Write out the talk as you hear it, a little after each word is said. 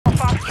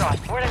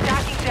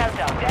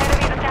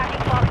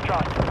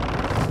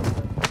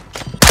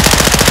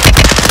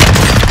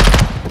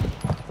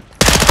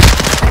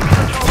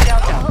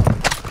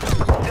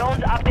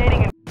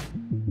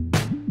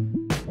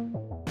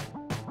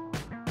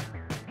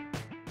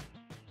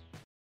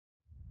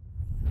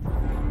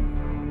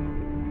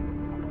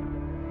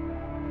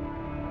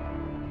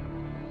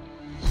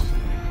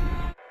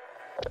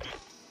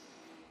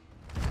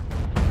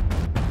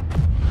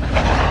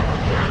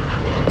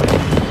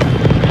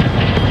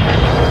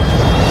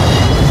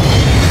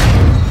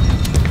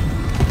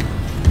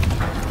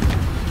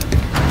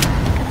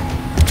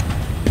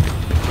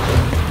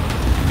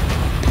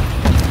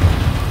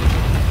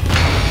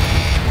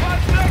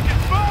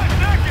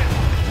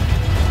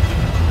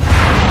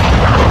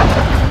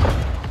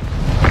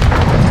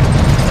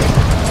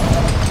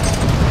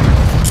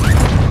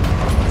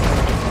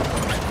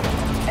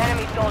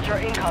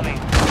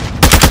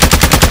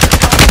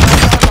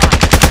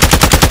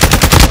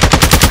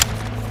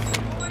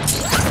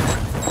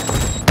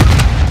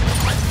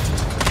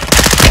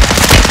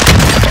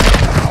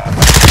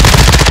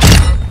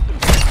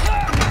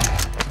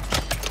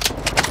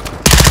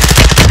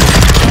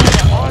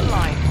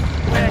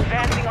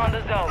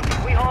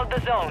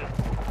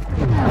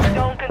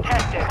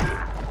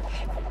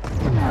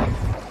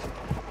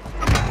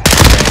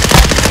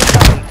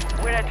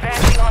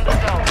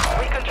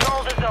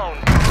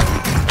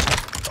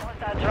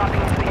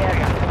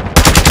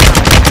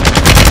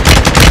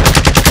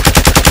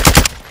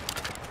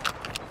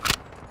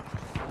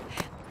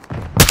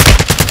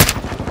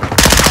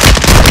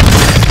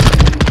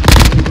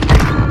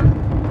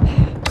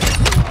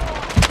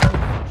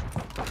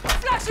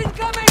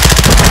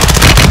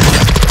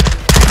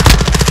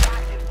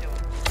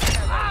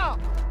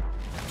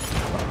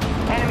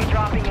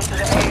dropping into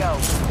the AO.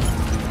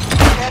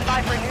 Stand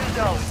by for new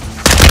zone.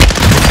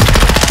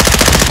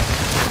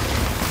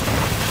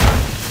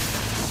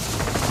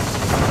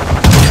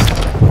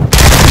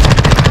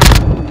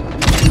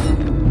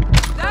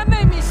 That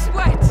made me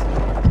sweat!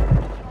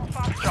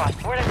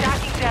 Foxtrot, we're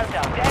attacking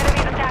Delta. The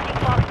enemy's attacking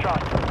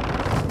Foxtrot.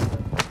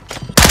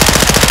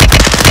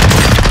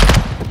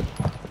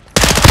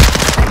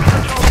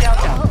 Control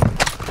Delta.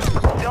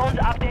 Zone's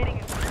updating.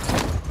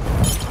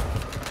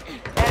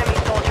 Enemy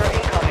soldier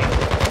incoming.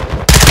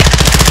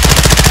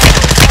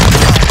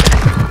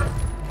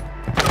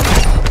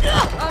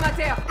 En à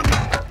terre!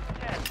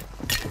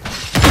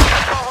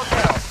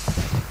 Hotel.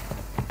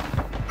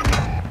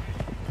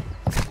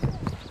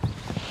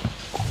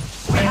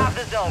 We have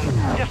the zone.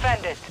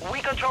 Defend it. We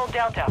control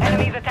Delta.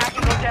 Enemies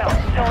attacking hotel.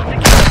 Zone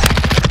secure.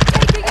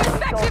 Taking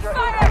effective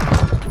fire!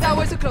 That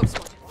was a close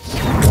one.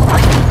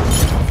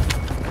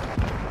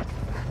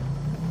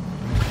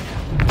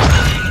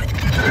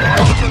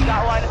 We took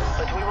that one,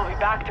 but we will be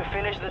back to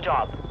finish the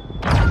job.